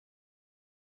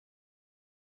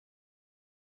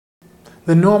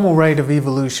The normal rate of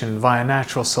evolution via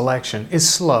natural selection is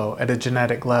slow at a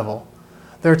genetic level.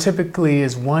 There typically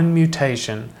is one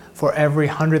mutation for every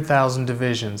 100,000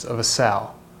 divisions of a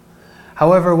cell.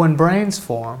 However, when brains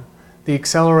form, the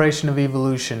acceleration of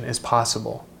evolution is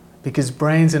possible because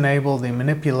brains enable the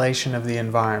manipulation of the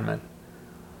environment.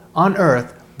 On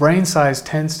Earth, brain size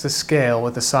tends to scale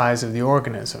with the size of the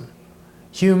organism.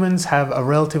 Humans have a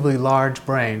relatively large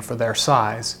brain for their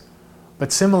size,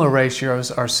 but similar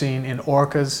ratios are seen in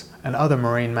orcas and other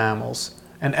marine mammals,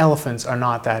 and elephants are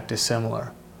not that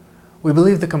dissimilar. We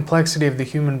believe the complexity of the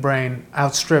human brain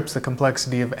outstrips the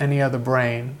complexity of any other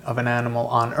brain of an animal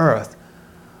on Earth,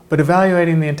 but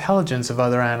evaluating the intelligence of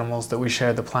other animals that we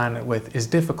share the planet with is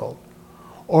difficult.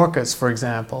 Orcas, for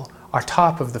example, are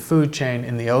top of the food chain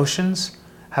in the oceans,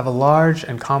 have a large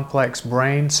and complex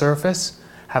brain surface,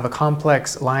 have a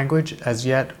complex language as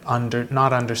yet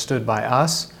not understood by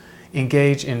us,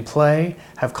 engage in play,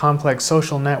 have complex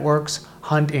social networks,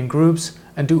 hunt in groups,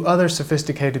 and do other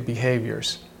sophisticated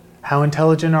behaviors. How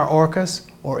intelligent are orcas,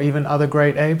 or even other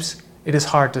great apes? It is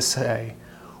hard to say.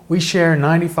 We share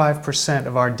 95%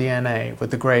 of our DNA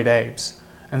with the great apes,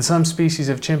 and some species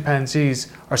of chimpanzees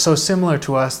are so similar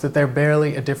to us that they're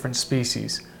barely a different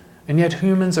species. And yet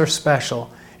humans are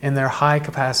special in their high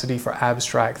capacity for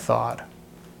abstract thought.